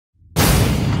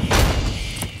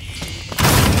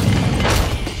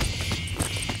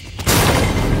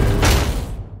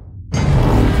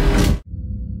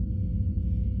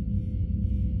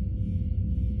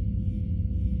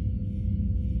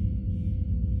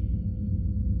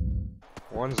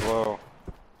One's low.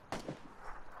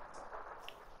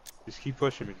 Just keep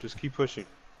pushing me. Just keep pushing.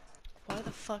 Why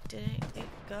the fuck didn't it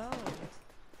go?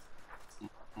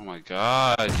 Oh my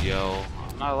god, yo.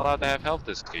 I'm not allowed to have health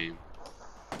this game.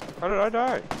 How did I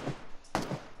die?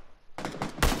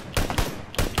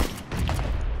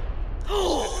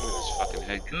 This fucking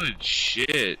head. Good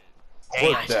shit.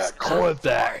 Clip that. Clip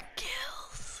that.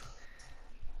 Kills.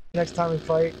 Next time we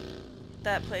fight.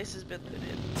 That place has been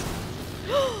looted.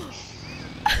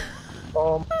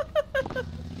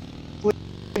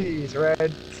 Please,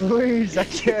 Red. Please, I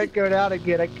can't go down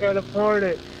again. I can't afford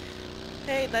it.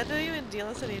 Hey, that didn't even deal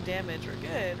us any damage. We're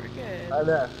good. We're good. I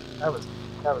know. That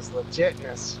was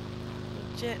legitness.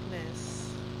 Legitness.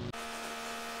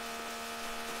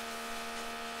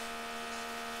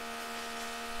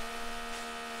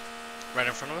 Right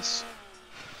in front of us.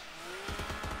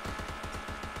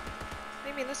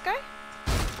 You mean this guy?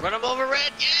 Run him over,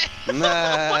 Red! Yeah! Nah.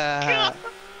 Oh my god!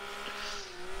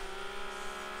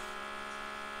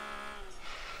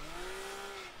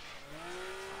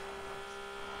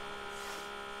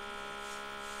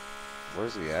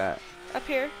 Where's he at? Up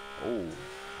here. Oh.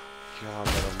 God,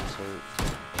 that almost hurt.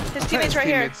 His teammate's right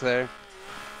Teammate's here. there.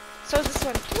 So is this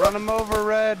one. Run him over,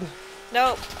 Red.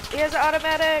 Nope. He has an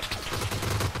automatic.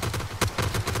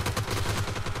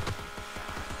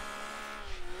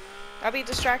 I'll be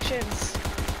distractions.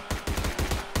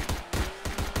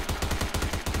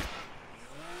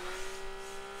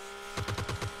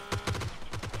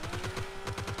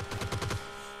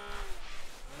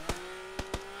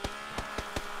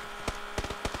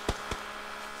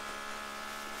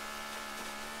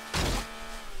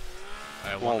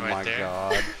 One Oh right my there.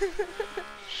 god.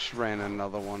 Just ran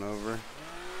another one over.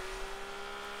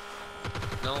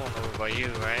 No one over by you,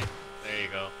 right? There you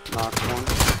go. Knocked one.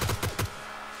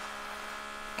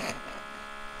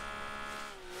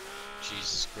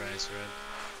 Jesus Christ,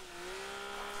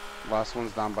 Red. Last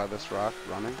one's down by this rock,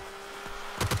 running.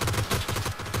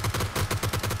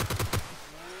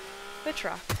 Which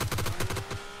rock?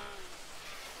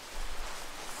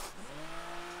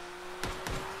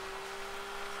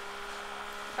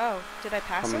 Oh, did I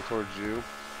pass Coming it? towards you.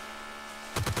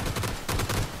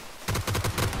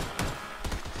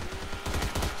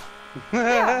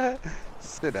 Yeah.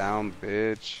 Sit down,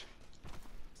 bitch.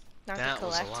 Not to That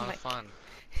was a collect lot my... of fun.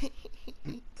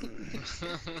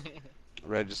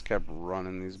 Red just kept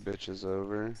running these bitches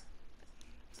over.